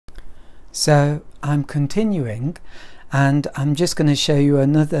So I'm continuing, and I'm just going to show you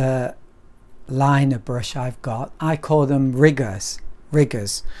another liner brush I've got. I call them riggers.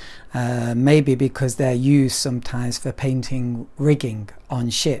 Maybe because they're used sometimes for painting rigging on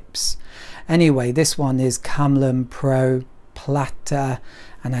ships. Anyway, this one is Camlin Pro Plata,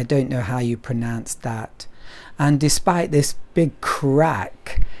 and I don't know how you pronounce that. And despite this big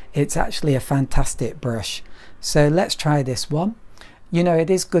crack, it's actually a fantastic brush. So let's try this one. You know, it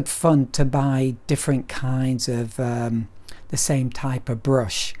is good fun to buy different kinds of the same type of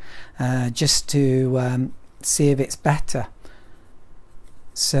brush just to see if it's better.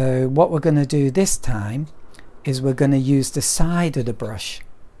 So what we're going to do this time is we're going to use the side of the brush.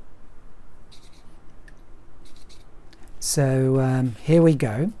 So here we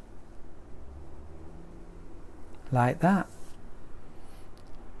go, like that.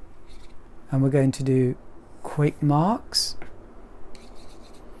 And we're going to do quick marks,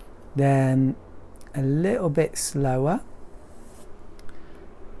 then a little bit slower,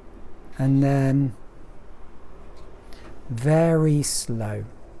 and then very slow.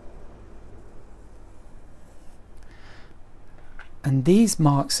 And these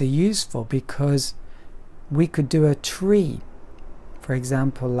marks are useful because we could do a tree, for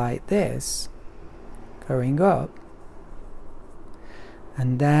example, like this, going up,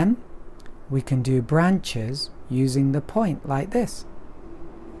 and then we can do branches using the point like this.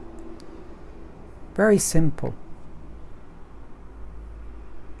 Very simple.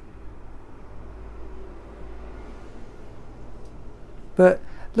 But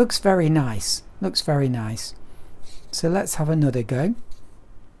looks very nice. Looks very nice. So let's have another go.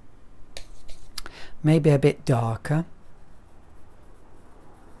 Maybe a bit darker.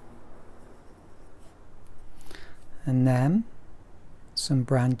 And then some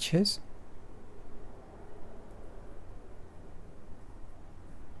branches.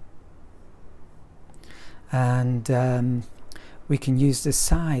 And we can use the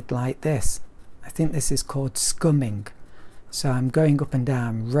side like this. I think this is called scumming. So I'm going up and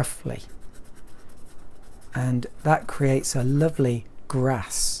down roughly, and that creates a lovely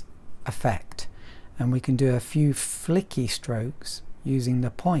grass effect. And we can do a few flicky strokes using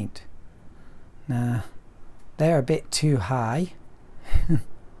the point. Now they're a bit too high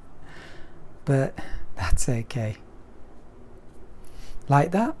but that's okay,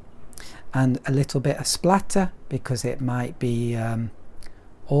 like that. And a little bit of splatter because it might be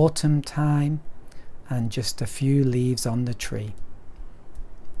autumn time, and just a few leaves on the tree.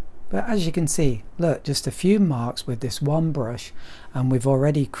 But as you can see, look, just a few marks with this one brush and we've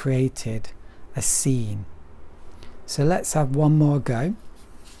already created a scene. So let's have one more go.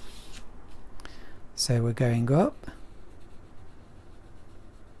 So we're going up,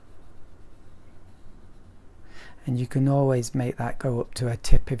 and you can always make that go up to a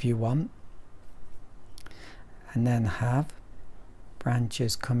tip if you want, and then have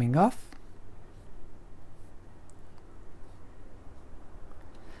branches coming off,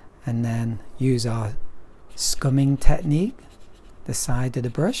 and then use our scumming technique, the side of the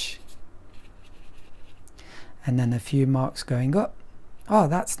brush, and then a few marks going up. Oh,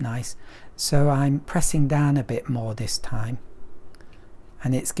 that's nice. So I'm pressing down a bit more this time,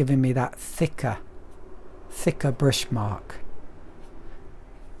 and it's giving me that thicker brush mark.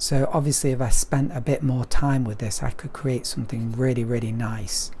 So obviously if I spent a bit more time with this, I could create something really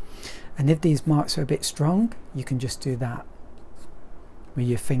nice. And if these marks are a bit strong, you can just do that with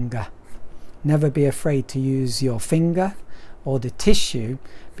your finger. Never be afraid to use your finger or the tissue,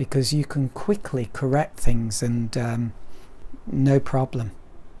 because you can quickly correct things and no problem.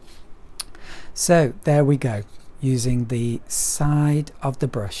 So there we go, using the side of the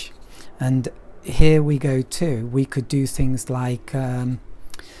brush. And here we go too. We could do things like I'm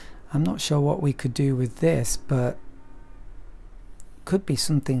not sure what we could do with this, but could be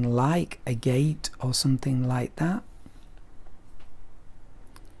something like a gate or something like that.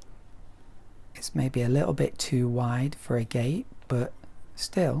 It's maybe a little bit too wide for a gate, but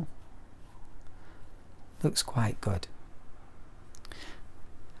still looks quite good.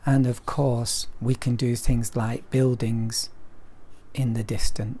 And of course we can do things like buildings in the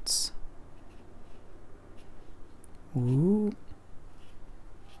distance. Ooh.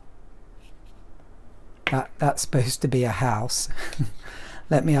 That's supposed to be a house.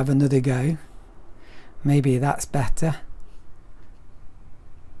 Let me have another go. Maybe that's better.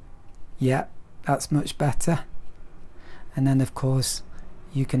 Yeah, that's much better. And then of course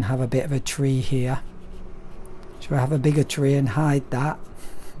you can have a bit of a tree here. Should I have a bigger tree and hide that?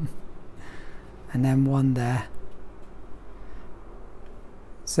 And then one there.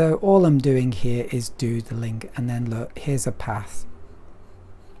 So all I'm doing here is doodling, and then look, here's a path.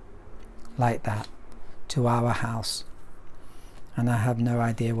 like that to our house. And I have no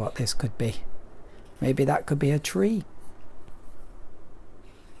idea what this could be. Maybe that could be a tree.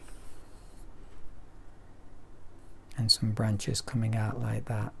 And some branches coming out like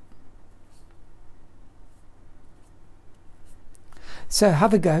that. So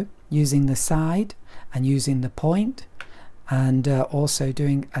have a go using the side and using the point, and also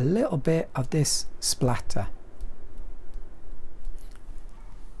doing a little bit of this splatter.